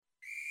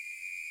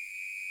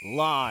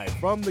Live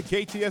from the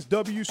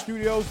KTSW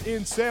studios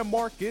in San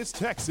Marcos,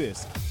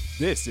 Texas,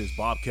 this is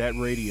Bobcat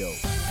Radio.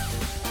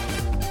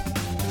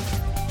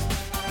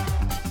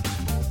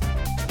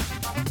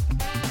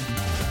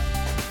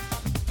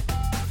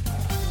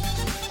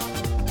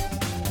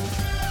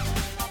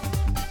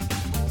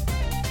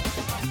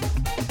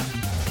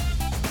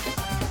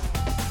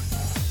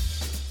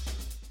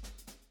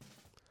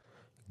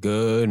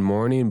 Good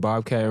morning,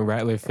 Bobcat and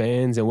Rattler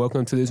fans, and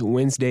welcome to this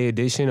Wednesday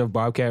edition of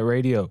Bobcat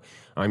Radio.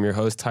 I'm your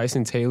host,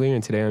 Tyson Taylor,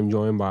 and today I'm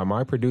joined by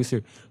my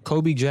producer,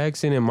 Koby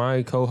Jackson, and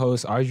my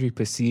co-hosts, Audrey,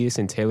 Pasillas,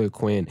 and Taylor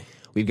Cuen.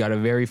 We've got a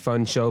very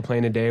fun show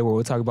planned today where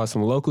we'll talk about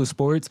some local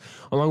sports,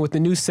 along with the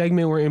new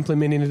segment we're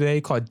implementing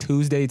today called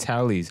Tuesday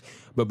Tallies.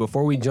 But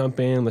before we jump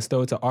in, let's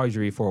throw it to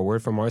Audrey for a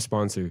word from our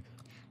sponsor.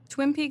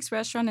 Twin Peaks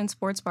Restaurant and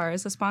Sports Bar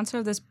is the sponsor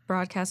of this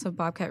broadcast of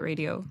Bobcat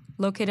Radio,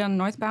 located on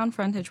northbound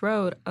frontage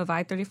road of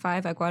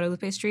I-35 at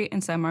Guadalupe Street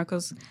in San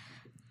Marcos.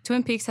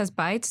 Twin Peaks has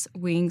bites,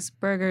 wings,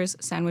 burgers,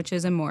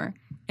 sandwiches, and more.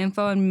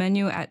 Info and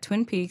menu at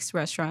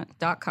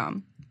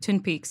twinpeaksrestaurant.com.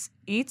 Twin Peaks,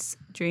 eats,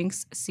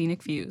 drinks,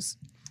 scenic views.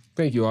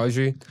 Thank you,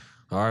 Audrey.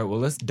 All right, well,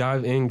 let's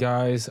dive in,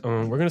 guys.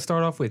 We're going to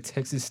start off with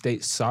Texas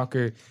State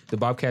Soccer. The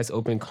Bobcats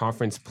opened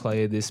conference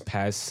play this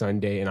past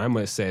Sunday, and I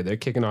must say they're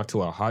kicking off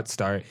to a hot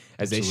start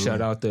as they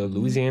shut out the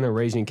Louisiana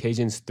Raging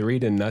Cajuns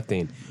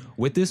 3-0.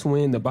 With this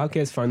win, the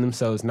Bobcats find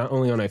themselves not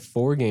only on a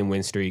 4-game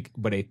win streak,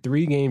 but a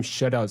 3-game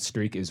shutout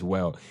streak as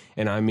well.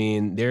 And, I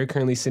mean, they're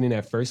currently sitting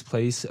at first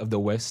place of the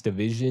West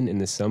Division in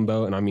the Sun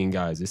Belt. And, I mean,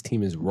 guys, this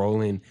team is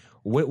rolling.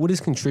 What is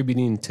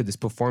contributing to this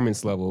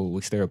performance level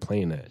which they're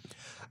playing at?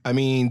 I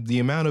mean, the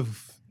amount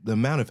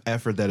of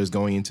effort that is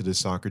going into this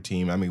soccer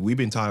team. I mean, we've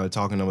been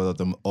talking about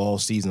them all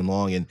season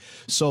long, and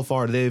so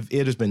far it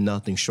has been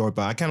nothing short.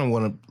 But I kind of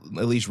want to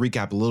at least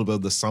recap a little bit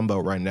of the Sun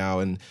Belt right now.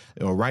 And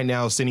right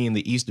now, sitting in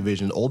the East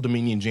Division, Old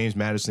Dominion, James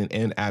Madison,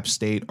 and App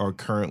State are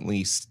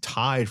currently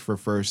tied for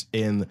first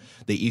in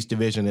the East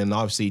Division, and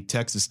obviously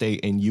Texas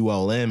State and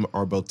ULM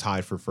are both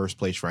tied for first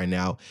place right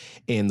now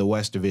in the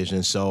West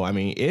Division. So I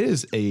mean, it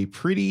is a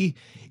pretty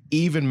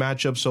even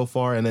matchup so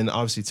far, and then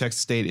obviously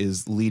Texas State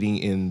is leading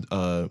in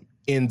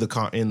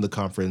the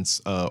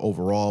conference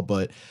overall.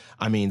 But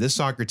I mean, this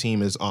soccer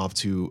team is off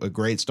to a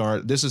great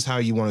start. This is how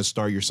you want to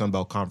start your Sun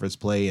Belt Conference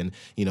play, and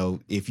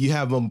if you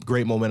have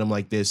great momentum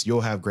like this,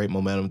 you'll have great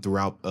momentum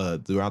throughout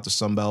the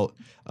Sun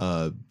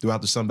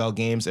Belt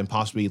games, and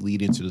possibly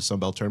lead into the Sun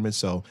Belt tournament.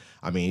 So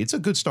I mean, it's a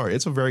good start.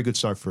 It's a very good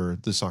start for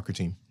the soccer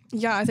team.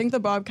 Yeah, I think the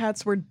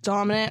Bobcats were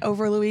dominant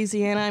over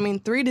Louisiana. I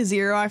mean,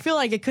 3-0. I feel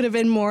like it could have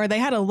been more. They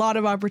had a lot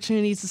of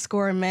opportunities to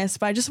score and miss,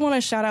 but I just want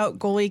to shout out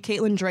goalie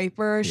Caitlin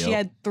Draper. Yep. She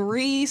had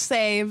 3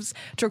 saves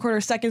to record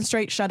her second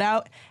straight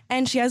shutout,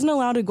 and she hasn't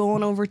allowed a goal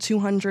in over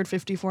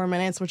 254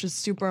 minutes, which is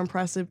super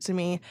impressive to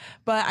me.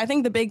 But I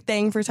think the big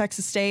thing for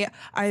Texas State,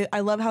 I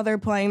love how they're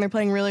playing. They're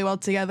playing really well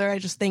together. I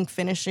just think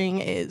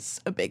finishing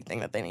is a big thing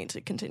that they need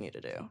to continue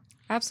to do.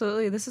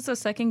 Absolutely. This is a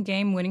second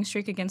game winning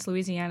streak against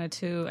Louisiana,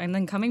 too. And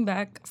then coming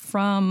back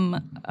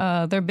from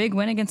their big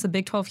win against the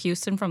Big 12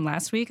 Houston from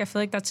last week, I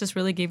feel like that's just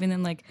really giving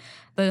them like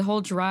the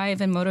whole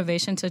drive and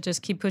motivation to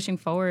just keep pushing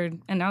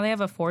forward. And now they have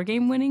a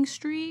 4-game winning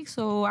streak,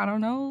 so I don't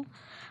know.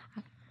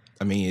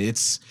 I mean,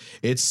 it's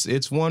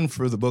one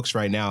for the books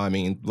right now. I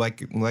mean,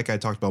 like I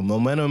talked about,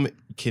 momentum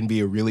can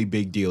be a really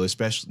big deal,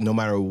 especially no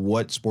matter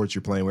what sports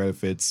you're playing, whether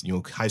if it's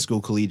high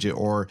school, collegiate,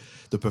 or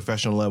the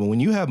professional level.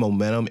 When you have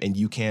momentum and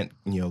you can't,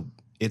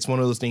 it's one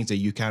of those things that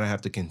you kind of have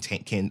to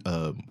contain.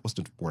 What's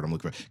the word I'm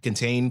looking for?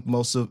 Contain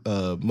most of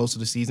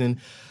the season.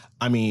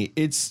 I mean,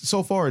 it's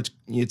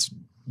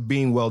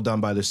being well done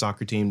by the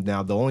soccer team.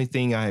 Now, the only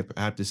thing I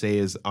have to say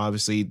is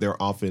obviously their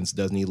offense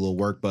does need a little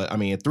work, but I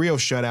mean, a 3-0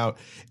 shutout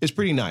is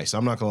pretty nice.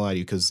 I'm not gonna lie to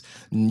you, because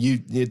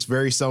it's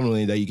very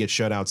seldomly that you get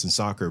shutouts in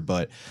soccer,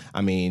 but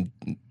I mean,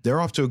 they're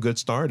off to a good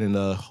start, and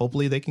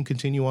hopefully they can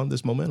continue on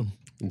this momentum.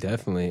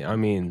 Definitely. I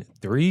mean,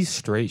 3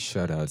 straight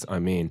shutouts. I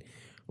mean,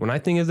 when I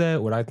think of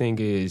that, what I think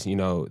is,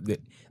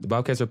 the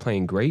Bobcats are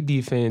playing great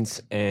defense,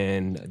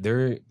 and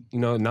they're,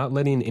 not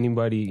letting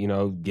anybody,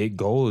 get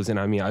goals. And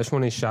I mean, I just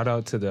want to shout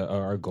out to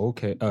our goal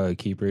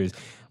keepers.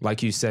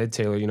 Like you said,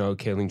 Taylor,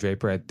 Caitlin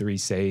Draper had 3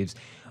 saves.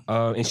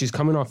 And she's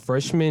coming off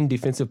Freshman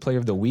Defensive Player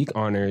of the Week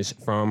honors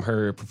from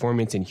her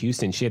performance in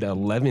Houston. She had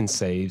 11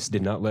 saves,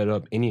 did not let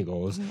up any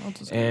goals.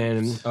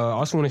 And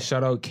also want to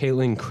shout out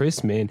Caitlin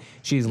Chrisman.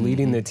 She's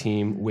leading the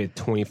team with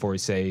 24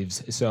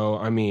 saves. So,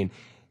 I mean,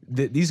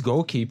 these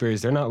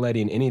goalkeepers, they're not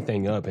letting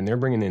anything up, and they're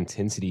bringing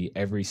intensity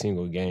every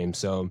single game.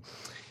 So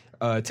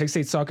Texas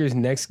State Soccer's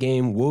next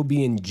game will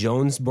be in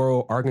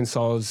Jonesboro,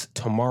 Arkansas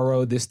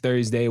tomorrow, this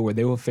Thursday, where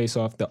they will face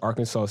off the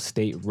Arkansas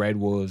State Red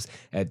Wolves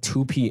at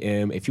 2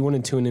 p.m. If you want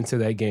to tune into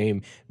that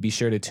game, be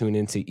sure to tune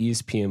into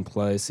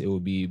ESPN+. It will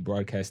be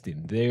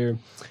broadcasted there.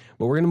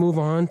 But we're going to move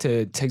on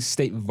to Texas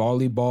State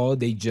Volleyball.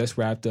 They just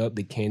wrapped up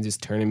the Kansas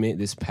tournament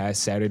this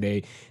past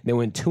Saturday. They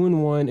went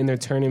 2-1 in their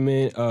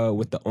tournament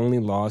with the only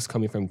loss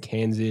coming from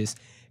Kansas.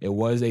 It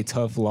was a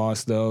tough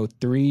loss, though.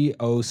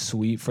 3-0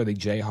 sweep for the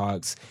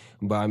Jayhawks.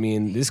 But, I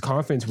mean, this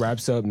conference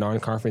wraps up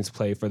non-conference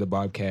play for the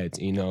Bobcats.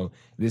 You know,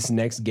 this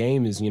next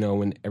game is, you know,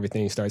 when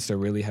everything starts to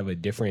really have a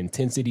different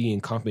intensity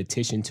and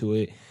competition to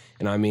it.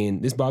 And, I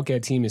mean, this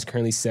Bobcat team is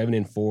currently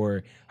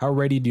 7-4. How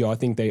ready do y'all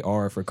think they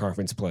are for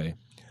conference play?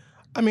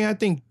 I mean, I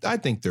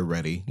think they're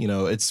ready. You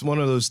know, it's one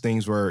of those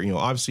things where, you know,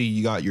 obviously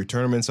you got your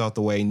tournaments out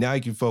the way. Now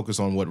you can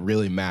focus on what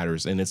really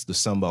matters, and it's the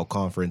Sun Belt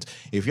Conference.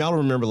 If y'all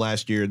remember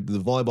last year, the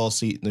volleyball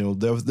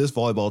this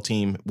volleyball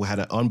team had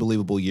an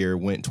unbelievable year.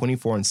 Went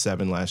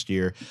 24-7 last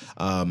year.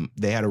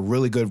 They had a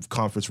really good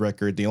conference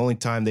record. The only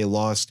time they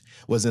lost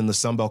was in the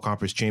Sun Belt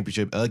Conference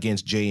Championship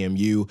against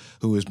JMU,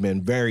 who has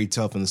been very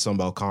tough in the Sun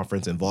Belt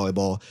Conference in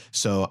volleyball.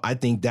 So I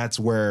think that's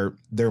where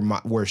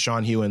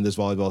Sean Hewitt and this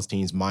volleyball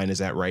team's mind is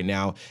at right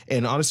now.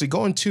 And honestly,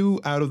 going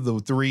 2 out of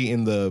the 3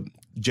 in the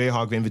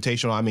Jayhawk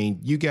Invitational,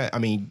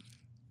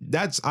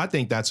 I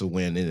think that's a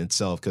win in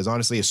itself, because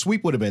honestly, a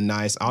sweep would have been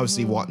nice.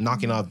 Obviously,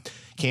 knocking off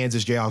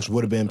Kansas Jayhawks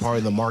would have been part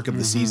of the mark of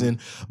the season.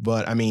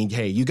 But I mean,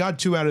 hey, you got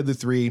 2 out of the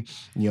 3.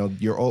 You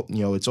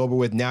know, it's over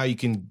with. Now you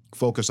can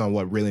focus on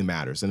what really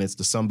matters, and it's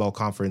the Sun Belt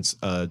Conference,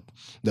 not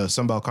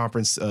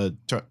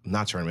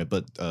tournament,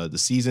 but the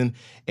season.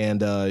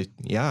 And I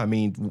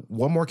mean,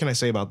 what more can I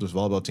say about this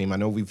volleyball team? I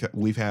know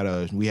we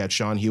had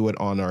Sean Hewitt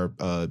on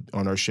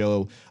our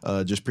show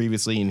just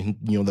previously, and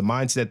you know, the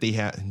mindset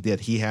that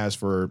he has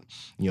for,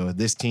 you know,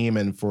 this team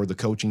and for the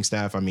coaching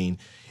staff. I mean,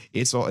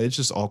 it's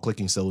just all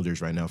clicking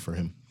cylinders right now for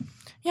him.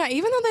 Yeah,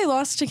 even though they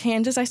lost to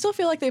Kansas, I still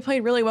feel like they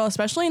played really well,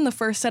 especially in the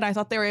first set. I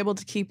thought they were able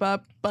to keep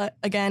up, but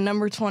again,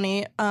 number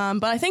 20.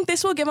 But I think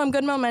this will give them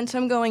good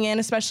momentum going in,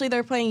 especially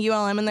they're playing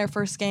ULM in their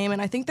first game,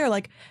 and I think they're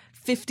like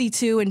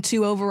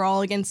 52-2 overall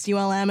against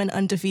ULM and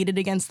undefeated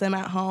against them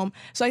at home.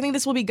 So I think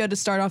this will be good to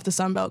start off the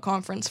Sun Belt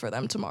Conference for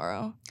them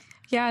tomorrow.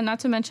 Yeah, not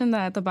to mention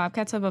that the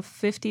Bobcats have a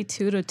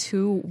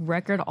 52-2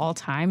 record all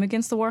time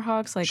against the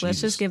Warhawks. Like, let's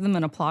just give them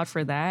an applaud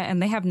for that.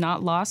 And they have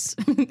not lost,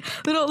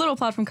 little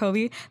applaud from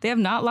Koby. They have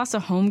not lost a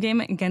home game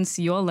against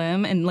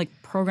ULM in like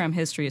program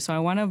history. So I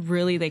want to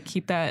really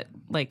keep that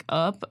like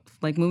up,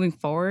 like moving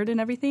forward and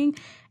everything.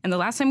 And the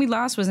last time we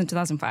lost was in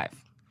 2005.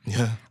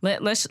 Yeah.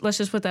 Let's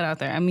just put that out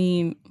there. I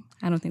mean,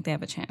 I don't think they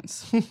have a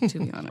chance, to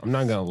be honest. I'm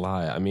not gonna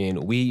lie. I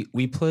mean, we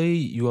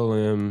play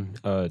ULM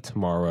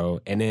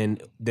tomorrow, and then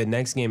the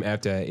next game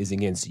after that is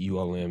against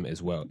ULM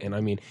as well. And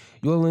I mean,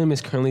 ULM is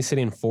currently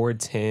sitting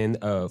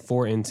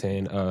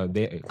 4-10.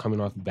 They're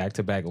coming off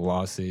back-to-back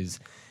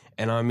losses.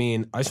 And I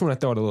mean, I just want to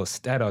throw out a little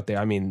stat out there.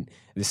 I mean,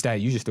 the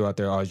stat you just threw out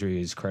there,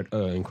 Audrey, is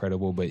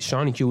incredible. But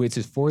Sean Hewitt's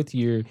his 4th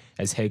year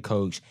as head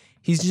coach.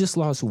 He's just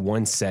lost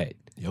 1 set.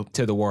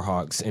 To the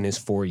Warhawks in his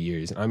 4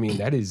 years. I mean,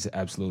 that is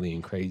absolutely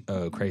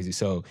crazy.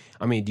 So,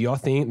 I mean, do y'all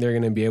think they're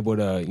going to be able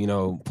to, you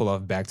know, pull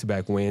off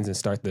back-to-back wins and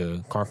start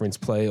the conference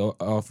play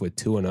off with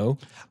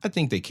 2-0? I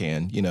think they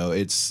can. You know,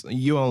 it's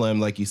ULM,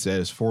 like you said,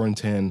 is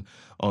 4-10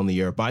 on the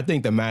year. But I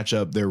think the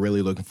matchup they're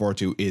really looking forward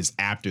to is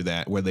after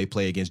that, where they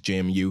play against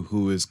JMU,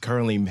 who is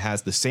currently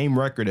has the same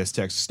record as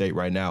Texas State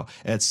right now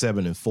at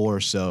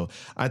 7-4. So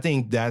I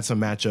think that's a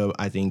matchup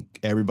I think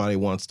everybody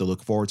wants to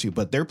look forward to.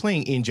 But they're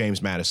playing in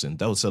James Madison,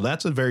 though, so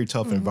that's a very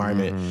tough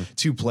environment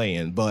to play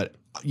in. But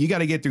you got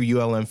to get through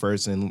ULM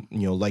first, and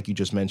you know, like you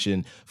just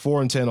mentioned,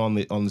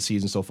 4-10 on the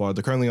season so far.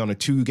 They're currently on a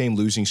 2-game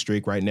losing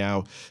streak right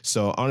now.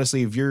 So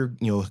honestly, if you're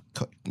you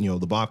know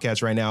the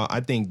Bobcats right now, I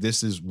think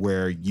this is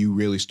where you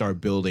really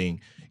start building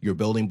your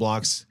building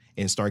blocks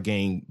and start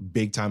gaining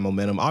big time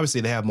momentum.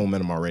 Obviously, they have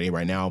momentum already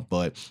right now,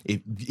 but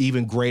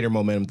even greater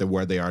momentum than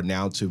where they are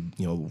now to,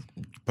 you know,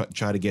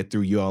 try to get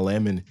through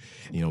ULM and,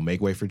 you know,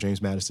 make way for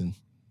James Madison.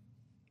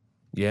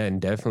 Yeah,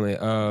 and definitely.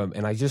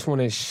 And I just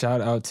want to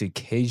shout out to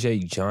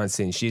KJ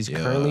Johnson. She's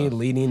currently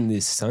leading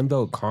the Sun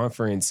Belt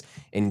Conference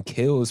in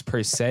kills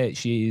per set.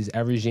 She is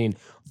averaging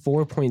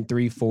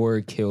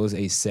 4.34 kills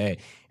a set.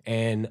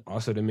 And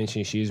also to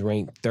mention, she is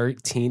ranked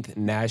 13th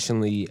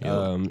nationally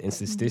in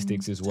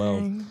statistics as well.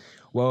 Dang.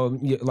 Well,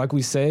 like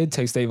we said,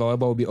 Texas State Volleyball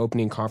will be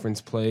opening conference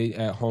play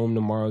at home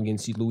tomorrow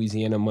against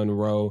Louisiana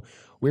Monroe.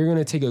 We're going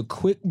to take a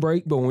quick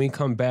break, but when we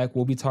come back,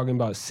 we'll be talking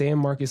about San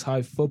Marcos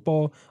High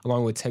football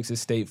along with Texas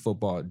State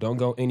football. Don't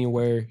go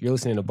anywhere. You're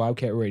listening to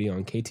Bobcat Radio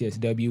on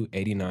KTSW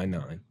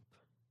 89.9.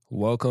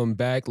 Welcome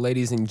back,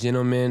 ladies and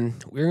gentlemen.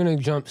 We're going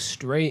to jump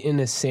straight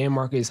into San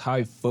Marcos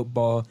High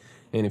football.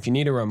 And if you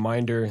need a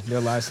reminder,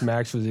 their last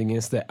match was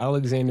against the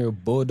Alexander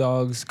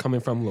Bulldogs coming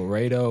from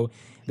Laredo.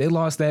 They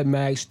lost that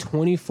match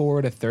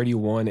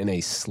 24-31 in a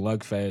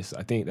slugfest.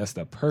 I think that's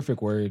the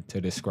perfect word to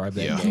describe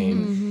that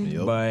game.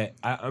 Yep. But,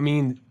 I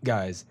mean,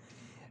 guys,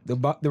 the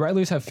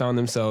Rattlers have found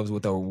themselves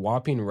with a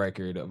whopping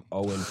record of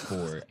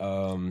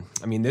 0-4.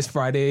 I mean, this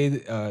Friday,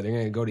 they're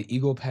going to go to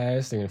Eagle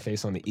Pass. They're going to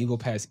face on the Eagle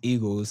Pass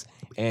Eagles.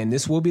 And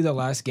this will be the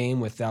last game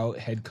without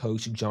head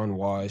coach John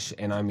Walsh.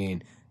 And, I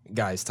mean,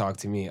 guys, talk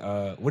to me.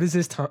 What does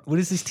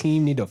this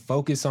team need to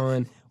focus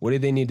on? What do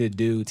they need to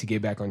do to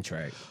get back on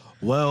track?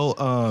 Well,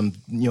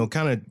 you know,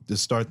 kind of to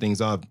start things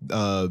off,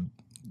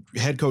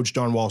 head coach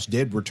John Walsh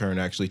did return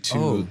actually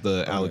to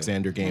the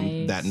Alexander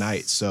game that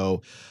night.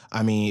 So,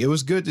 I mean, it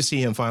was good to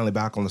see him finally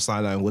back on the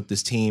sideline with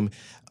this team.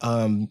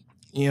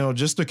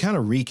 Just to kind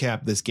of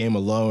recap this game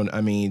alone,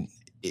 I mean,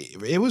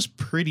 it was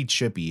pretty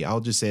chippy. I'll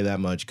just say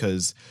that much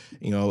because,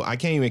 I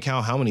can't even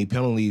count how many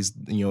penalties,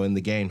 in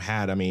the game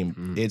had. I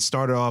mean, it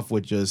started off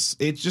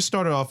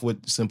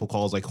with simple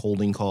calls like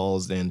holding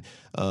calls and,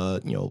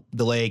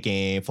 delay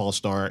game, false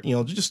start,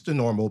 just the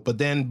normal. But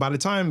then by the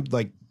time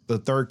like the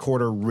third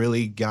quarter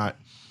really got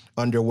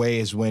underway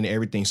is when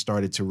everything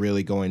started to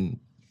really going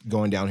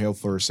downhill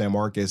for San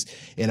Marcos.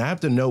 And I have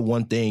to know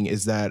one thing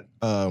is that,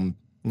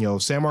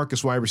 San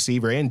Marcos wide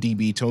receiver and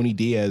DB Tony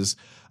Diaz,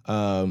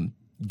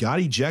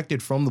 got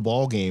ejected from the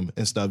ball game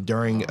and stuff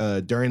during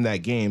that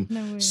game.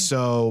 No way.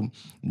 So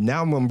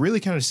now I'm really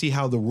kind of see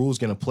how the rule's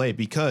going to play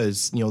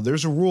because,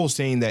 there's a rule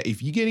saying that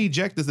if you get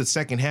ejected the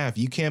second half,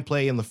 you can't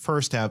play in the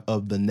first half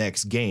of the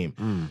next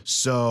game.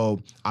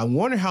 So I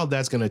wonder how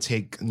that's going to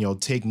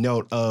take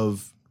note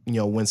of,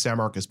 when San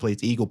Marcos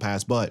plays Eagle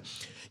Pass. But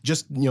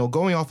just,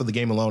 going off of the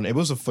game alone, it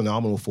was a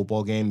phenomenal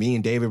football game. Me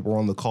and David were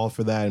on the call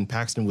for that, and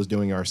Paxton was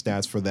doing our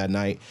stats for that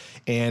night.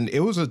 And it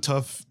was a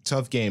tough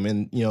game.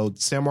 And,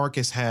 San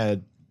Marcos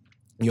had,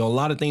 a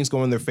lot of things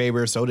go in their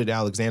favor. So did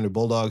Alexander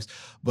Bulldogs.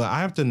 But I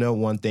have to know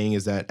one thing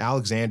is that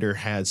Alexander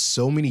had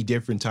so many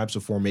different types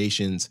of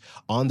formations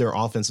on their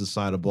offensive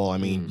side of the ball. I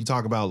mean, you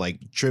talk about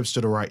like trips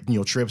to the right,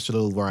 trips to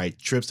the right,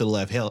 trips to the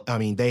left. Hell, I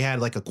mean, they had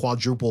like a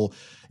quadruple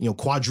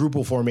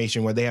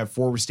formation where they had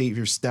 4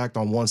 receivers stacked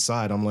on one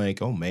side. I'm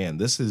like, oh man,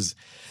 this is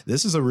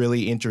a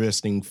really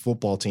interesting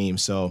football team.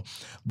 So,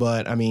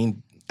 but I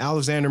mean,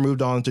 Alexander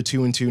moved on to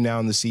 2-2 now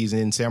in the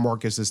season. San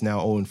Marcos is now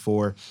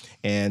 0-4,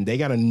 and they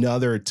got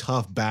another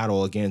tough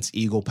battle against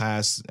Eagle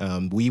Pass.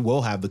 We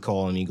will have the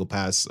call on Eagle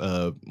Pass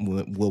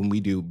when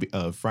we do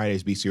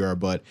Friday's BCR.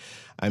 But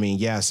I mean,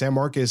 yeah, San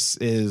Marcos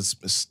is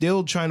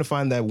still trying to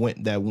find that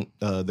win,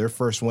 their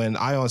first win.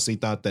 I honestly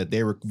thought that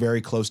they were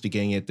very close to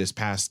getting it this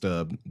past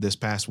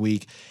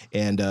week,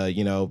 and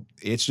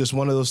it's just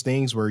one of those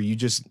things where you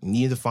just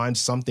need to find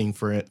something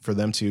for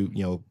them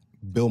to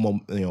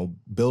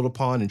build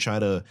upon and try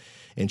to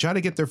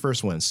get their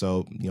first win.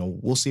 So,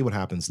 we'll see what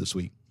happens this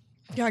week.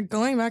 Yeah,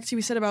 going back to what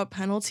you said about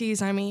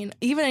penalties, I mean,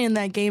 even in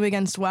that game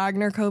against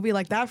Wagner, Koby,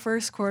 like that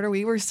first quarter,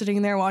 we were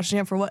sitting there watching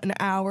it for an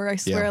hour. I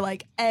swear,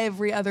 like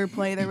every other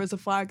play, there was a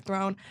flag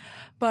thrown.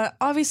 But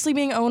obviously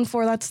being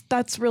 0-4,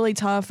 that's really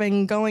tough.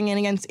 And going in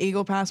against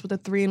Eagle Pass with a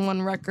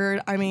 3-1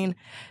 record, I mean,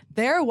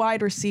 their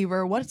wide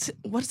receiver, what's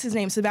his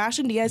name?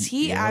 Sebastian Diaz,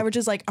 he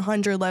averages like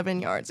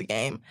 111 yards a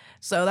game.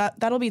 So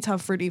that'll be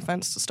tough for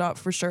defense to stop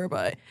for sure.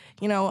 But,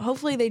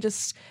 hopefully they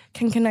just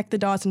can connect the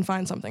dots and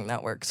find something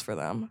that works for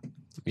them.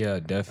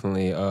 Yeah,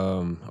 definitely.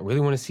 I really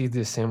want to see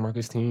this San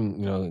Marcos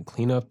team,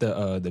 clean up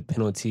the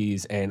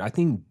penalties. And I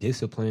think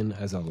discipline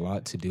has a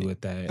lot to do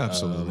with that.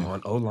 Absolutely.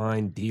 On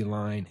O-line,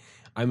 D-line.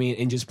 I mean,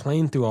 and just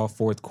playing through all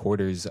fourth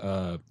quarters,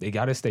 they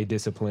got to stay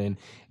disciplined.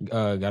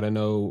 Got to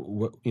know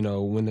what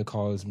when the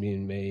call is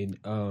being made.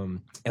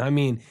 And I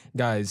mean,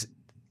 guys,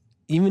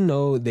 even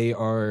though they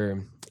are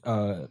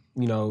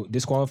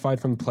disqualified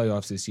from the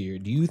playoffs this year,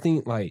 do you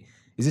think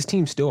is this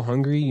team still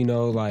hungry?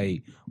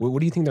 What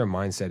do you think their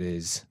mindset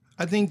is?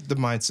 I think the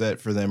mindset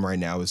for them right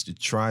now is to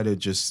try to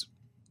just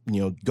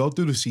go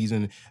through the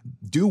season,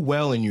 do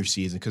well in your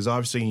season, because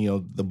obviously,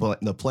 the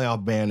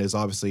playoff ban is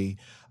obviously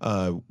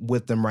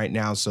with them right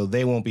now, so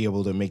they won't be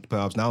able to make the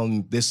playoffs, not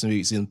only this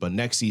season, but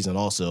next season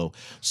also.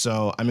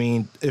 So, I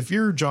mean, if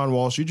you're John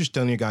Walsh, you're just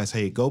telling your guys,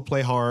 hey, go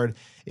play hard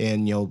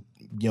and,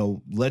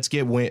 let's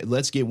get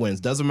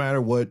wins. Doesn't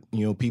matter what,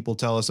 people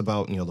tell us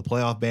about, the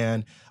playoff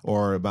ban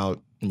or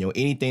about,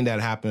 anything that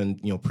happened,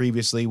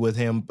 previously with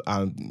him.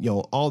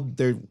 All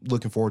they're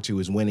looking forward to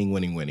is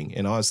winning.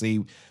 And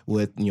honestly,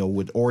 with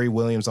Audrey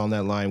Williams on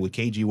that line, with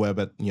KG Webb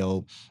at,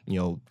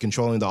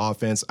 controlling the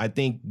offense, I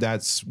think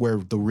that's where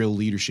the real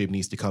leadership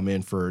needs to come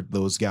in for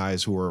those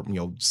guys who are,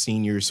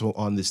 seniors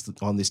on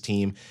this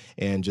team,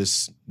 and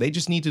they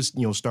just need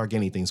to, start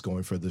getting things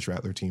going for this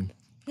Rattler team.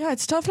 Yeah,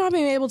 it's tough not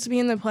being able to be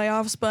in the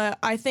playoffs, but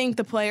I think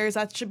the players,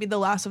 that should be the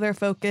last of their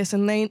focus,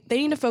 and they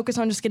need to focus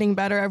on just getting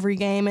better every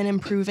game and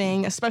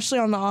improving, especially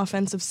on the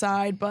offensive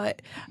side.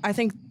 But I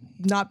think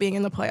not being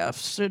in the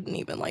playoffs shouldn't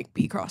even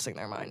be crossing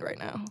their mind right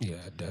now. Yeah,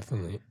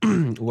 definitely.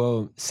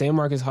 Well, San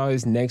Marcos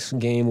High's next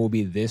game will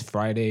be this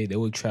Friday. They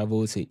will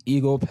travel to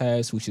Eagle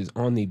Pass, which is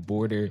on the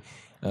border.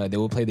 They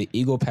will play the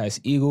Eagle Pass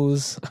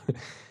Eagles.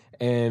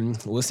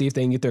 And we'll see if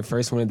they can get their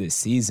first win of this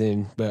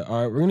season. But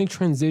we're going to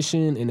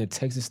transition into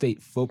Texas State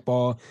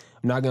football.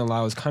 I'm not going to lie,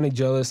 I was kind of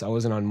jealous. I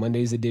wasn't on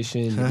Monday's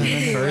edition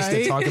first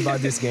to talk about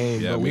this game.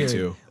 Yeah, but me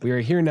too. We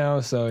are here now,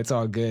 so it's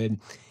all good.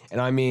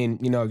 And I mean,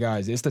 you know,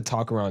 guys, it's the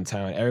talk around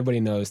town. Everybody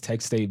knows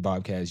Texas State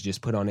Bobcats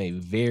just put on a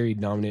very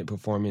dominant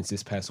performance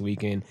this past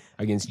weekend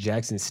against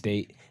Jackson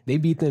State. They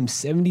beat them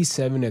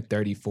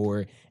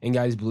 77-34. And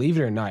guys, believe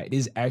it or not, it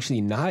is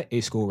actually not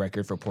a school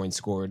record for points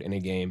scored in a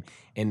game.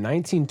 In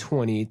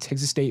 1920,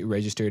 Texas State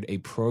registered a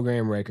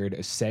program record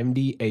of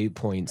 78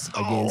 points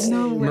against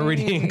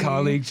Meridian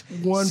College.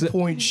 1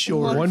 point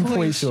short. 1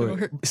 point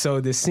short. So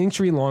the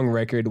century-long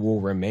record will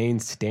remain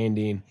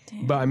standing.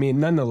 Damn. But, I mean,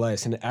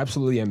 nonetheless, an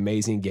absolutely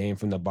amazing game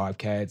from the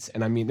Bobcats.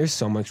 And, I mean, there's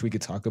so much we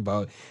could talk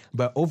about.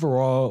 But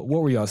overall,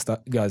 what were y'all's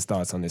guys'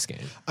 thoughts on this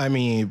game? I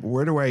mean,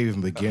 where do I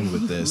even begin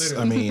with this?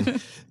 I mean,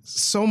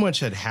 so much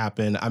had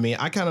happened. I mean,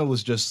 I kind of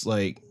was just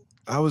like,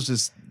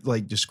 just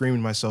screaming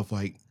to myself,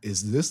 like,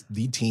 is this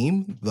the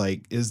team?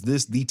 Like, is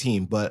this the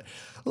team? But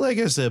like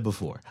I said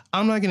before,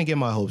 I'm not going to get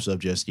my hopes up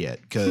just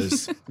yet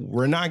because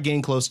we're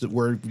getting close to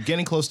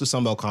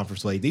Sunbelt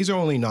Conference play. These are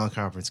only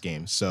non-conference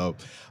games. So,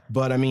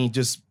 but I mean,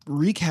 just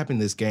recapping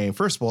this game,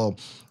 first of all,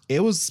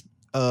 it was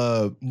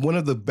one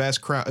of the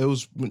best crowd. It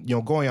was, you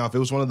know, going off. It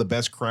was one of the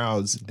best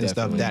crowds and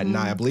stuff that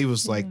night. I believe it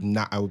was like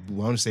I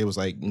want to say it was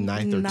like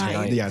 9th or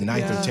 10th. Yeah,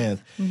 9th or 10th.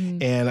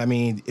 Mm-hmm. And I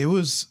mean, it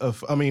was.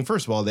 I mean,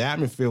 first of all, the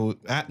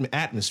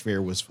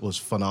atmosphere was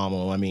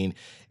phenomenal. I mean,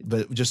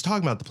 but just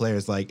talking about the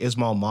players like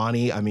Ismail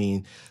Mani. I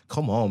mean,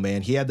 come on,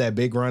 man. He had that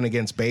big run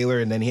against Baylor,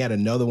 and then he had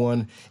another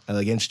one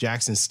against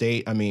Jackson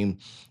State. I mean,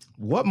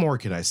 what more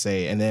could I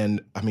say? And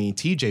then, I mean,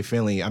 TJ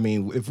Finley. I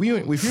mean, if you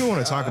want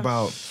to talk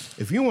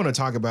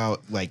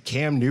about like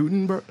Cam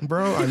Newton,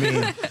 bro. I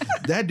mean,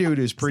 that dude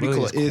is pretty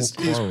close.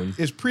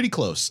 Is pretty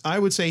close. I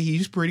would say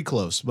he's pretty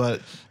close.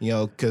 But you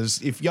know,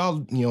 because if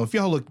y'all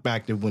look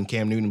back to when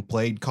Cam Newton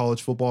played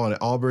college football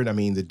at Auburn, I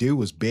mean, the dude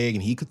was big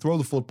and he could throw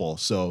the football.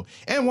 So,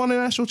 and won a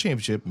national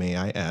championship, may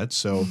I add.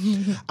 So,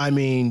 I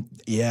mean,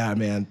 yeah,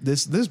 man,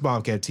 this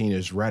Bobcat team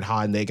is red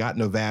hot, and they got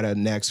Nevada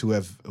next, who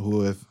have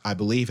I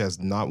believe has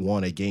not won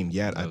a game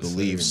yet, I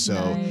believe.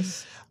 So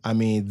nice. I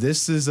mean,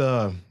 this is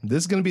going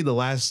to be the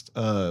last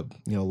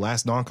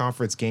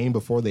non-conference game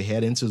before they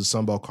head into the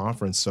Sun Belt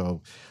Conference.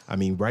 So I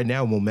mean, right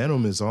now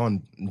momentum is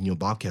on, you know,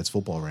 Bobcats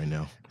football right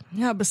now.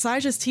 Yeah,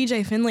 besides just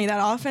TJ Finley, that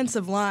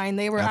offensive line,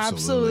 they were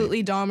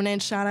absolutely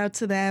dominant. Shout out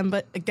to them.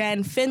 But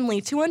again, Finley,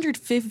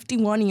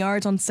 251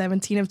 yards on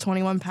 17 of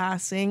 21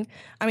 passing.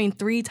 I mean,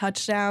 3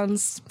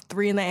 touchdowns,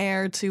 3 in the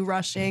air, 2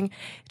 rushing.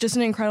 Just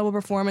an incredible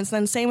performance.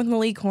 Then same with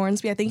Malik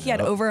Hornsby. I think he had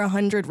over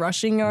 100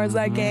 rushing yards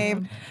that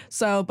game.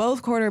 So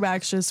both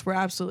quarterbacks just were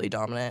absolutely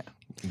dominant.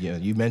 Yeah,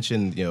 you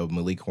mentioned, you know,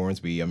 Malik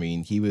Hornsby. I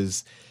mean, he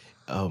was...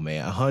 Oh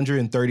man,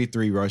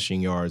 133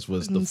 rushing yards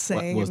was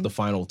the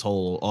final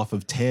total off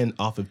of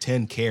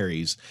 10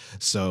 carries.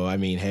 So I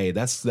mean, hey,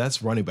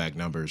 that's running back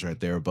numbers right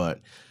there.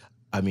 But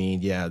I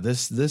mean, yeah,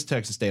 this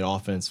Texas State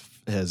offense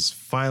has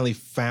finally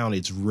found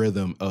its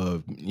rhythm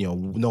of, you know,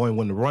 knowing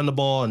when to run the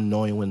ball and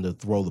knowing when to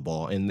throw the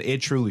ball, and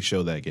it truly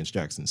showed that against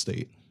Jackson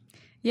State.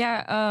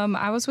 Yeah,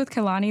 I was with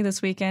Kalani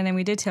this weekend, and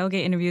we did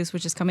tailgate interviews,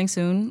 which is coming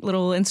soon.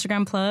 Little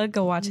Instagram plug,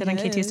 go watch it on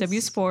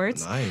KTSW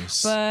Sports.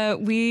 Nice.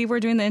 But we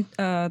were doing the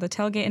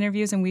tailgate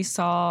interviews, and we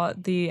saw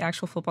the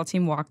actual football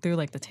team walk through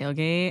like the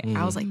tailgate.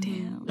 I was like,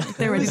 damn, like,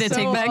 they're ready to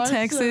take back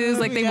Texas.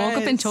 Like they woke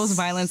up and chose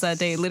violence that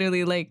day.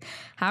 Literally, like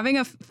having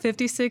a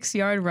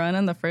 56-yard run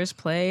on the first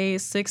play,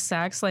 6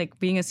 sacks, like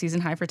being a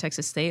season high for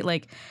Texas State,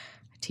 like.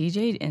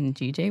 TJ and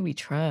GJ, we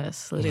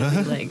trust.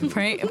 Literally, like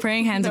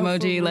praying hands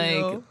emoji,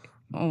 like,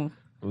 oh.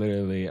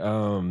 Literally.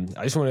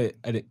 I just want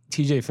to,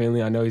 TJ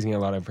Finley, I know he's getting a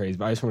lot of praise,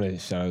 but I just want to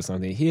shout out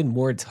something. He had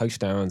more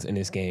touchdowns in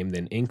this game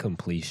than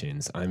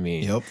incompletions. I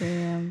mean,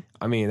 Damn.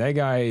 I mean, that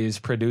guy is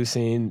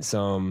producing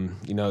some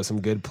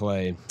good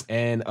play.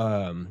 And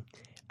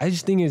I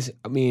just think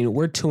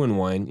we're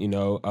 2-1, you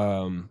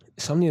know.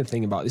 Something to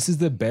think about. This is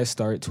the best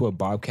start to a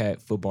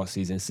Bobcat football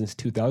season since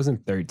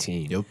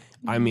 2013. Yep.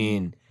 I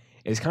mean,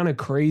 it's kind of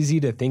crazy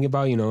to think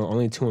about, you know,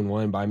 only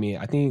 2-1. But I mean,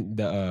 I think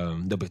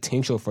the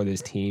potential for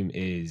this team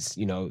is,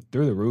 you know,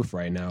 through the roof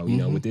right now, you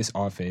know, with this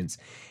offense.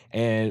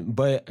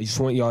 But I just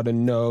want y'all to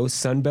know,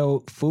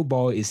 Sunbelt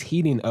football is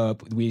heating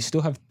up. We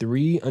still have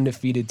 3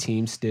 undefeated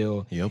teams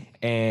still. Yep.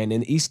 And in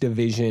the East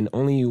Division,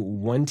 only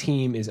 1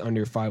 team is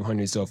under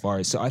 500 so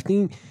far. So I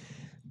think,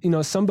 you know,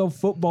 Sunbelt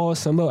football,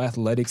 Sunbelt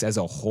athletics as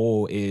a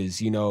whole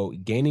is, you know,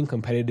 gaining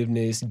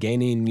competitiveness,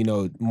 gaining, you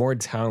know, more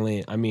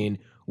talent. I mean,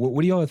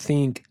 what do y'all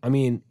think? I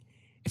mean,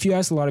 if you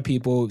ask a lot of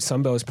people,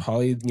 Sunbelt is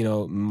probably, you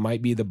know,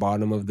 might be the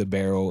bottom of the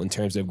barrel in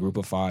terms of group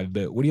of 5.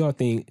 But what do y'all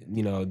think,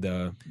 you know,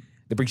 the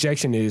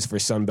projection is for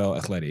Sunbelt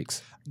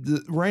athletics?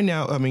 Right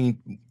now, I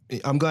mean,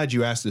 I'm glad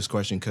you asked this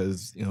question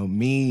because, you know,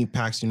 me,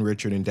 Paxton,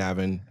 Richard, and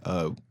Davin,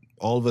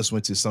 all of us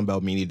went to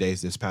Sunbelt Media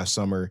Days this past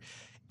summer.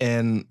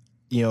 And,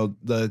 you know,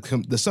 the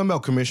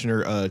Sunbelt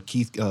commissioner,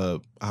 Keith,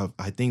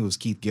 I think it was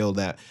Keith Gill,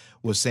 that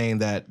was saying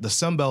that the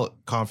Sunbelt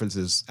Conference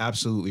is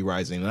absolutely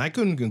rising. And I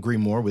couldn't agree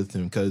more with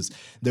him because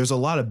there's a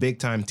lot of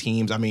big-time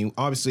teams. I mean,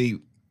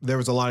 obviously, there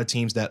was a lot of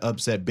teams that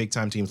upset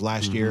big-time teams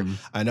last year.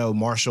 I know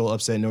Marshall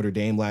upset Notre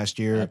Dame last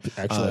year.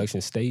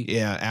 Appalachian State.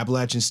 Yeah,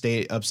 Appalachian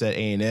State upset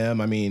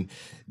A&M. I mean,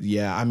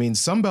 yeah, I mean,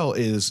 Sunbelt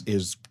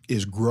is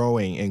is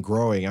growing and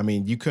growing. I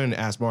mean, you couldn't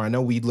ask more. I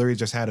know we literally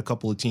just had a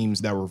couple of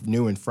teams that were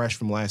new and fresh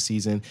from last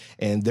season,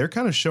 and they're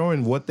kind of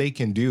showing what they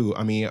can do.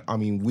 I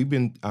mean, we've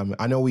been.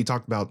 I know we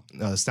talked about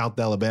South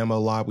Alabama a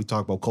lot. We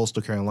talked about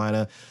Coastal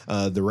Carolina,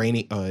 the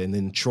reigning, and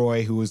then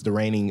Troy, who is the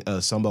reigning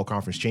Sun Belt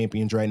Conference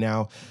champions right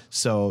now.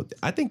 So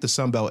I think the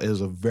Sun Belt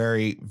is a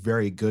very,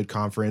 very good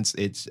conference.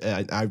 It's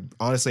I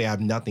honestly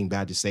have nothing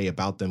bad to say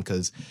about them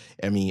because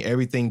I mean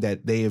everything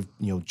that they have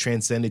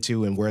transcended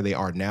to and where they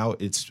are now,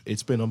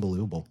 it's been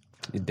unbelievable.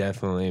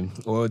 Definitely.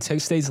 Well,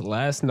 Tech State's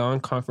last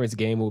non-conference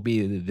game will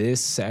be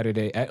this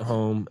Saturday at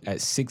home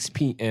at 6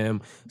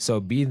 p.m. So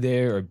be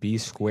there or be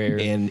square.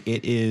 And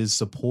it is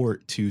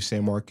support to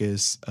San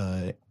Marcos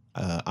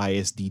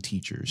ISD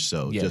teachers.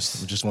 So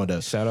yes. just wanted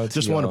to shout out to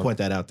just y'all. want to point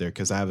that out there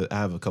because I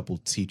have a couple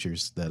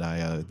teachers that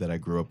I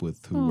grew up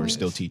with who are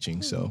still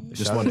teaching. So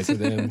just wanted to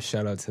them.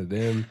 Shout out to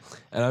them.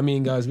 And I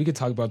mean, guys, we could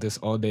talk about this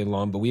all day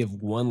long, but we have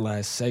one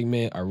last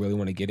segment I really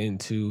want to get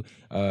into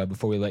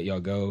before we let y'all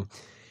go.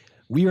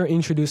 We are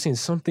introducing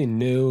something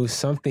new,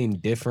 something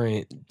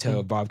different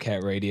to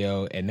Bobcat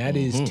Radio, and that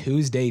is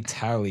Tuesday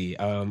Tally.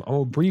 I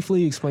will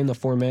briefly explain the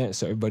format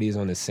so everybody is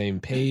on the same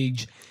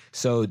page.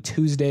 So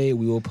Tuesday,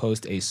 we will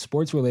post a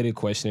sports-related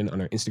question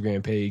on our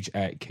Instagram page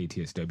at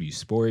KTSW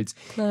Sports.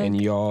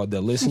 And y'all, the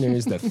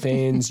listeners, the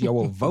fans, y'all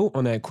will vote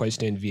on that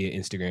question via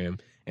Instagram.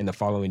 And the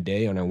following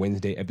day, on our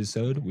Wednesday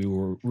episode, we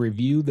will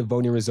review the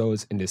voting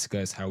results and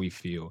discuss how we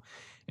feel.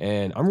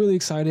 And I'm really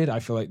excited. I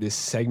feel like this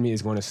segment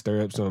is going to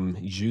stir up some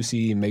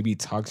juicy, maybe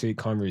toxic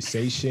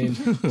conversation.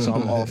 So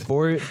I'm all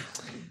for it.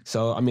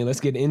 So, I mean,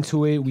 let's get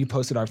into it. We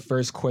posted our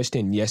first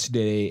question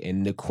yesterday,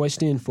 and the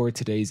question for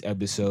today's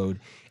episode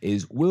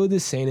is, will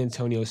the San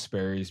Antonio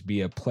Spurs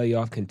be a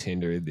playoff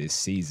contender this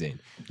season?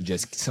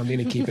 Just something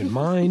to keep in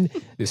mind.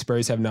 The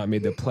Spurs have not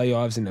made the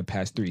playoffs in the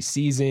past 3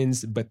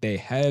 seasons, but they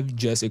have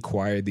just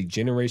acquired the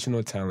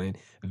generational talent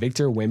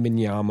Victor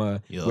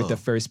Wembanyama with the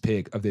first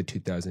pick of the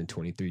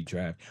 2023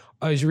 draft.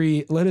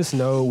 Audrey, let us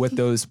know what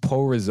those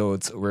poll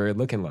results were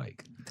looking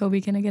like.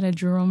 Koby, can I get a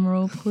drum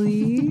roll,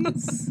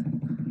 please?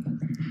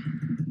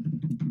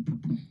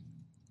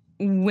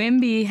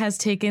 Wemby has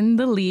taken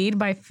the lead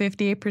by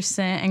 58%,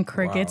 and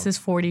Crickets is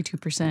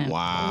 42%.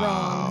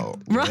 Wow.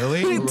 Wrong.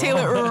 Really?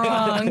 Taylor,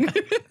 wrong.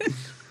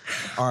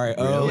 All right,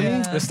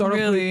 Yeah, let's start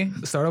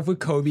off with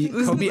Koby.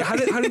 Koby,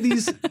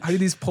 how do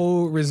these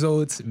poll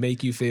results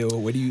make you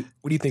feel? What do you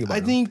think about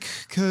them? I think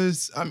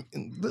because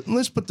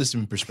let's put this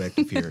in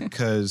perspective here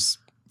because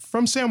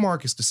from San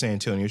Marcos to San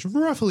Antonio is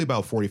roughly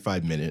about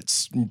 45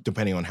 minutes,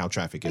 depending on how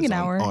traffic is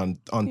on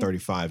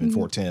 35 and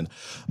 410.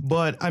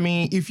 But I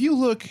mean, if you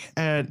look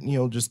at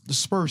just the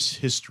Spurs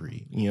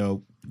history,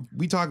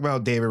 we talk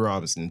about David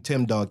Robinson,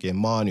 Tim Duncan,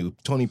 Manu,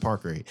 Tony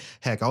Parker.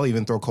 Heck, I'll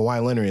even throw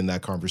Kawhi Leonard in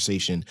that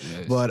conversation.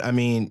 Yes. But I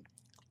mean,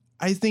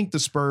 I think the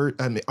Spurs.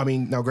 I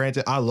mean, now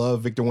granted, I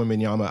love Victor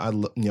Wembanyama. I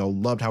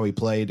loved how he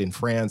played in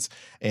France,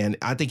 and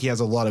I think he has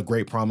a lot of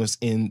great promise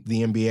in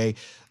the NBA.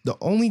 The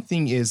only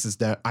thing is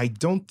that I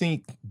don't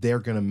think they're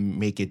gonna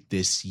make it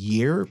this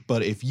year.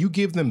 But if you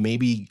give them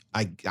maybe,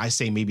 I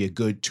say maybe a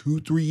good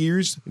 2-3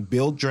 years,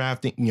 build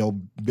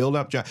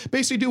up draft,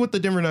 basically do what the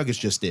Denver Nuggets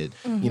just did.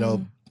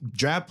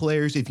 Draft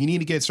players. If you need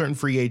to get certain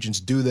free agents,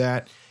 do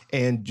that.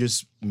 And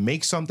just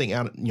make something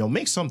out,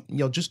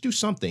 just do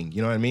something,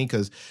 you know what I mean?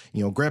 Because,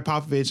 Greg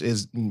Popovich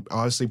is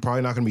obviously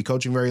probably not going to be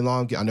coaching very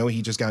long. I know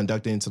he just got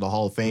inducted into the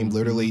Hall of Fame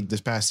literally this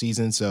past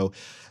season. So,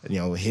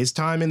 his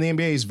time in the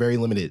NBA is very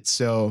limited.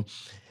 So,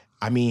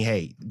 I mean,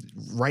 hey,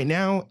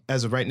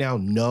 as of right now,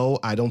 no,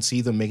 I don't see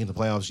them making the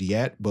playoffs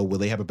yet. But will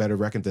they have a better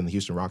record than the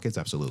Houston Rockets?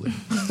 Absolutely.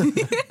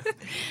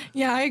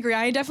 Yeah, I agree.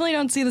 I definitely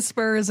don't see the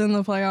Spurs in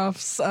the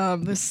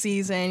playoffs this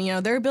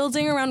season. They're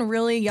building around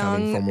really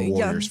young. Coming from a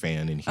Warriors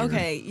fan in here.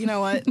 Okay, you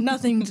know what?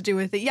 Nothing to do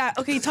with it. Yeah,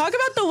 okay, talk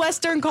about the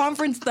Western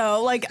Conference,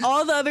 though. Like,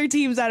 all the other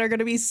teams that are going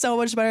to be so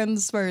much better than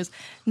the Spurs.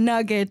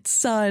 Nuggets,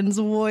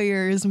 Suns,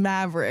 Warriors,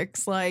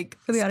 Mavericks. Like,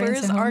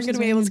 Spurs aren't going to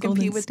be able to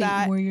compete with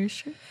that. Warriors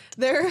shirt.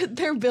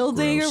 They're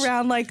building Gross.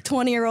 around like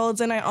 20-year-olds,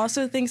 and I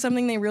also think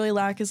something they really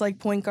lack is like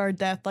point guard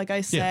depth. Like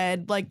I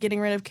said, like getting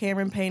rid of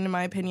Cameron Payne, in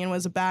my opinion,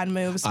 was a bad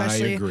move,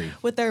 especially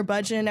with their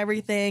budget and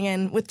everything.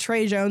 And with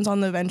Trey Jones on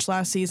the bench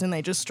last season,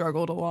 they just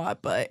struggled a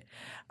lot. But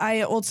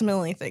I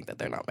ultimately think that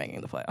they're not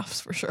making the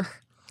playoffs for sure.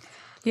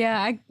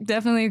 Yeah, I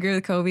definitely agree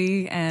with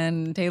Koby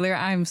and Taylor.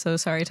 I'm so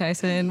sorry,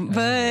 Tyson.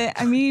 But,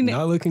 I mean...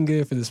 Not looking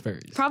good for the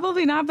Spurs.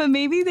 Probably not, but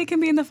maybe they can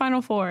be in the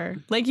Final Four.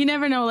 Like, you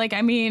never know. Like,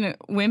 I mean,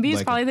 Wemby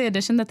is probably the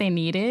addition that they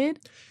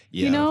needed.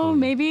 Yeah,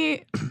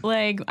 maybe,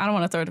 like, I don't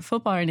want to throw to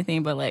football or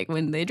anything, but, like,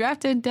 when they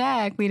drafted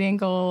Dak, we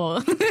didn't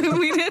go...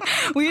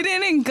 we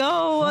didn't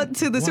go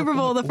to the Super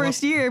Bowl the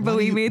first year, but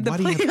we made the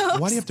playoffs.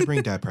 Why do you have to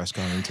bring Dak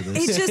Prescott into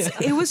this?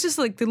 It was just,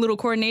 like, the little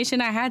coordination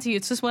I had to.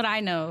 It's just what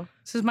I know.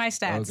 This is my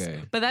stats.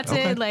 Okay. But that's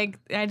it. Like,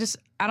 I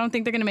don't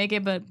think they're going to make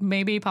it, but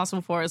maybe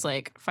possible four is,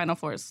 like, Final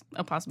Four is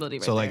a possibility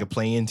right So, like, there. a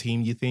play-in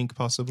team, you think,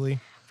 possibly?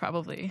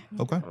 Probably.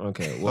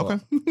 Okay. Well,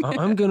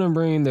 I'm gonna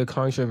bring the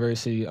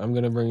controversy. I'm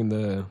gonna bring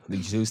the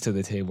juice to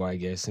the table, I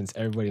guess, since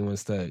everybody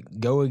wants to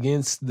go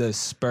against the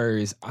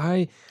Spurs.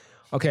 I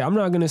Okay, I'm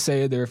not going to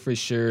say they're for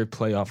sure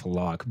playoff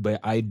lock, but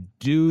I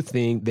do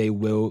think they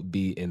will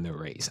be in the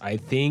race. I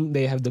think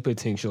they have the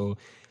potential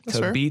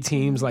to beat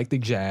teams like the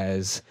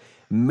Jazz,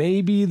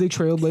 maybe the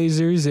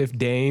Trailblazers if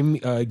Dame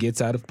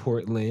gets out of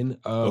Portland.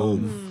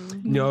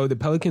 The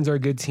Pelicans are a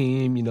good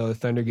team, the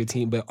Thunder a good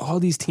team, but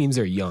all these teams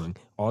are young.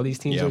 All these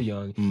teams are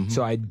young. Mm-hmm.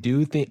 So I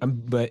do think,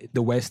 but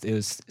the West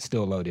is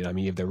still loaded. I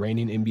mean, you have the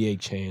reigning NBA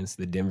champs,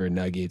 the Denver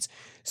Nuggets.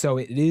 So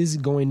it is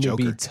going to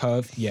be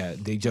tough. Yeah,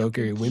 the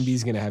Joker,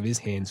 Wemby's going to have his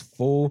hands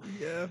full.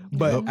 Yeah.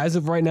 But as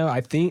of right now, I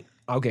think,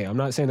 okay, I'm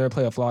not saying they're a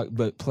playoff lock,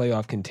 but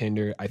playoff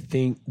contender. I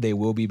think they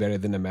will be better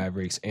than the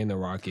Mavericks and the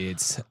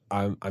Rockets.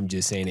 I'm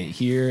just saying it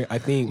here. I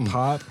think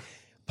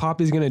Pop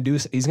is going to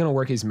he's going to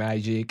work his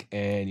magic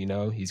and,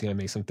 he's going to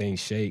make some things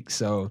shake.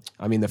 So,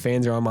 I mean, the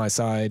fans are on my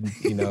side,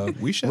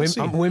 We shall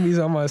see. Wemby's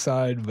on my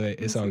side,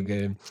 but it's all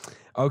good.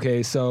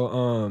 Okay,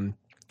 so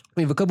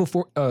we have a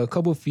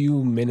couple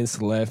few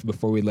minutes left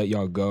before we let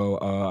y'all go.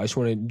 I just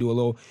want to do a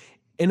little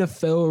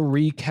NFL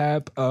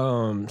recap.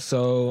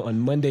 So on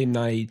Monday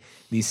night,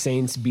 the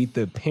Saints beat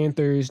the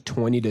Panthers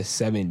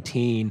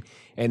 20-17,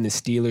 and the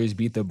Steelers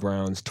beat the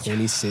Browns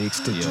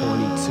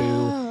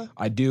 26-22.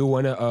 I do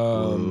want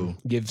to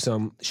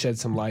shed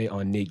some light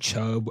on Nick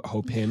Chubb.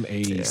 Hope him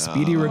a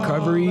speedy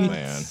recovery,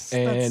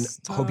 and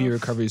hope he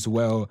recovers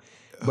well.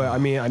 But I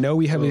mean, I know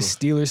we have a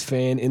Steelers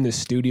fan in the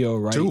studio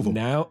right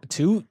now.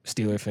 Two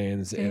Steelers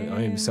fans. And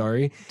I am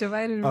sorry.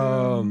 Divided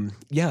room.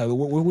 Yeah.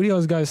 What are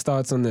y'all's guys'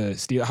 thoughts on the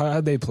Steelers?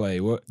 How'd they play?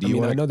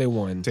 I know they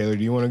won. Taylor,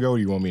 do you want to go or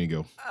do you want me to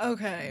go?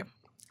 Okay.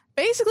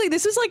 Basically,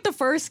 this is like the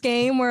first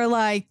game where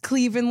like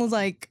Cleveland was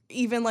like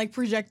even like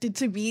projected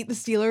to beat the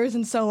Steelers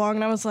in so long,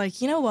 and I was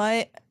like, you know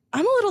what?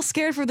 I'm a little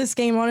scared for this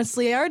game,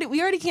 honestly.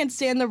 We already can't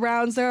stand the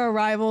Browns; they're our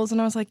rivals,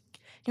 and I was like,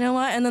 you know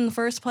what? And then the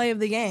first play of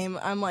the game,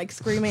 I'm like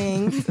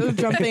screaming,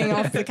 jumping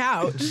off the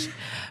couch.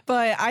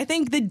 But I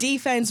think the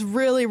defense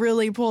really,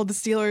 really pulled the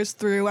Steelers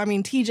through. I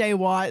mean, TJ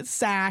Watt,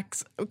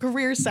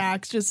 career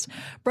sacks, just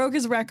broke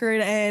his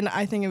record. And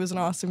I think it was an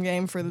awesome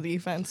game for the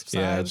defense side.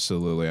 Yeah,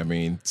 absolutely. I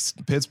mean,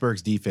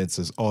 Pittsburgh's defense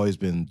has always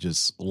been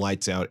just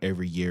lights out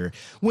every year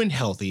when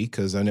healthy,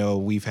 because I know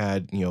we've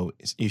had,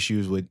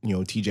 issues with,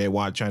 TJ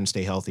Watt trying to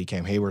stay healthy,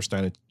 Cam Hayward's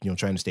trying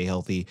to stay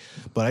healthy.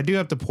 But I do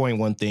have to point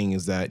one thing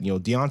is that,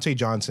 Deontay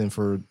Johnson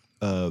for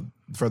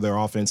their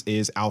offense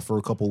is out for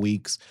a couple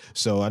weeks.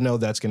 So I know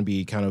that's going to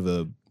be kind of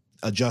a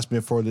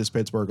adjustment for this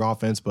Pittsburgh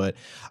offense. But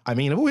I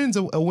mean, a win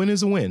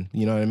is a win.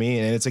 You know what I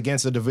mean? And it's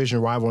against a division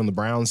rival in the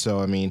Browns. So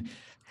I mean,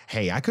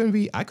 hey, I couldn't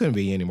be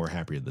any more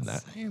happier than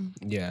that. Same.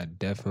 Yeah,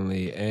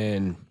 definitely.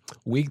 And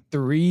week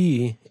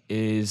 3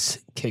 is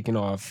kicking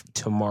off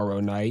tomorrow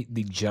night.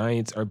 The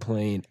Giants are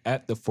playing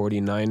at the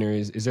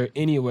 49ers. Is there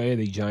any way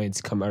the Giants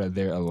come out of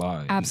there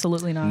alive?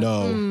 Absolutely not.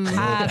 No.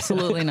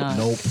 Absolutely not.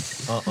 Nope.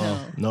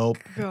 Nope.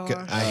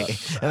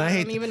 Gosh.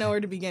 I don't even know where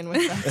to begin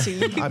with that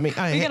team. I mean,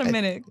 we got a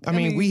minute.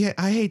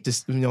 I hate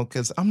this,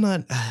 because I'm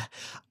not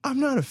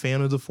a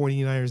fan of the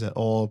 49ers at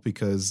all,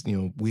 because,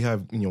 we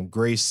have,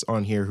 Grace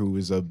on here who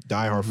is a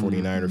diehard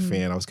 49er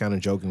fan. I was kind of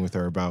joking with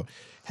her about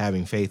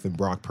having faith in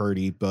Brock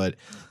Purdy, but,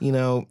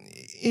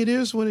 it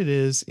is what it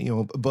is,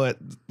 but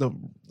the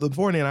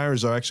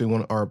 49ers are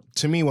actually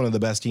to me one of the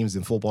best teams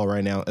in football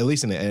right now, at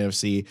least in the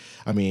NFC.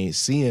 I mean,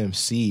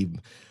 CMC,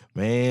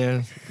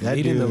 man, that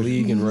leading dude, the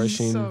league in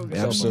rushing. So good.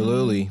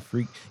 Absolutely.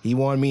 He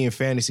won me in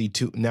fantasy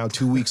 2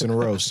 weeks in a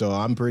row. So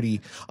I'm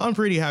pretty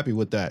happy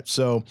with that.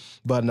 So,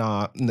 but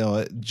no,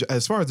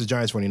 as far as the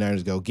Giants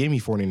 49ers go, give me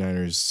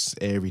 49ers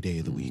every day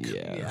of the week.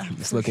 Yeah.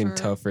 It's looking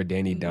tough for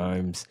Danny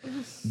Dimes.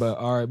 But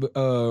all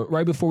right,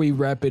 right before we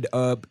wrap it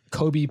up,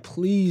 Koby,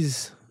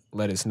 please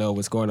let us know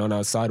what's going on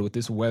outside with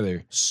this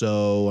weather.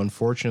 So,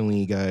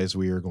 unfortunately, guys,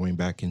 we are going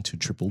back into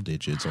triple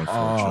digits,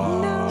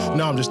 unfortunately.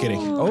 No, I'm just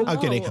kidding.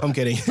 I'm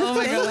kidding. Oh,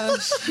 my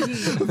gosh.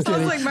 Sounds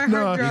like my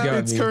heart dropped.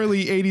 It's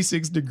currently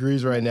 86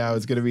 degrees right now.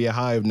 It's going to be a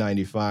high of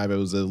 95. It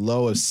was a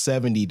low of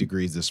 70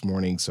 degrees this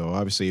morning. So,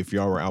 obviously, if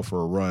y'all were out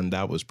for a run,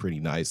 that was pretty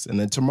nice. And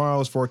then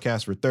tomorrow's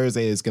forecast for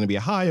Thursday is going to be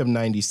a high of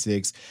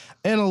 96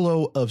 and a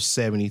low of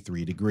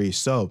 73 degrees.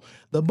 So,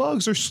 the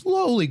bugs are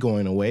slowly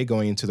going away,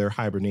 going into their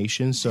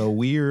hibernation. So,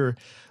 we're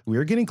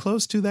getting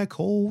close to that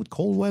cold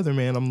weather,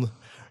 man. I'm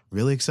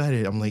really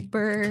excited. I'm like,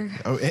 Burr.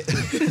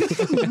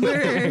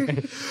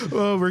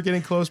 Well, we're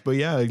getting close, but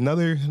yeah,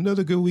 another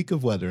good week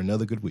of weather,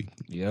 another good week.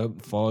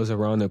 Yep, fall's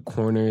around the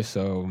corner,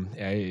 so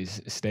hey,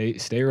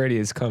 stay ready.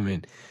 It's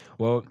coming.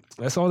 Well,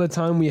 that's all the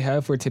time we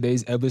have for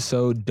today's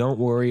episode. Don't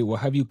worry, we'll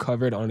have you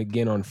covered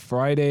again on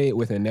Friday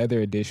with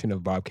another edition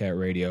of Bobcat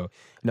Radio.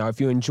 Now,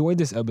 if you enjoyed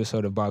this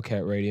episode of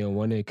Bobcat Radio and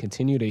want to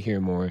continue to hear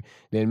more,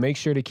 then make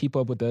sure to keep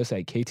up with us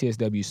at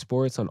KTSW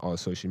Sports on all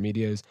social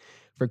medias.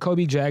 For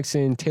Koby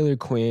Jackson, Taylor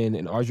Cuen,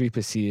 and Audrey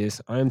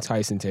Pasillas, I'm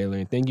Tyson Taylor,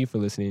 and thank you for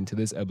listening to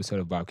this episode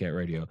of Bobcat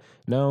Radio.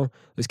 Now,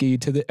 let's get you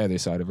to the other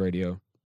side of radio.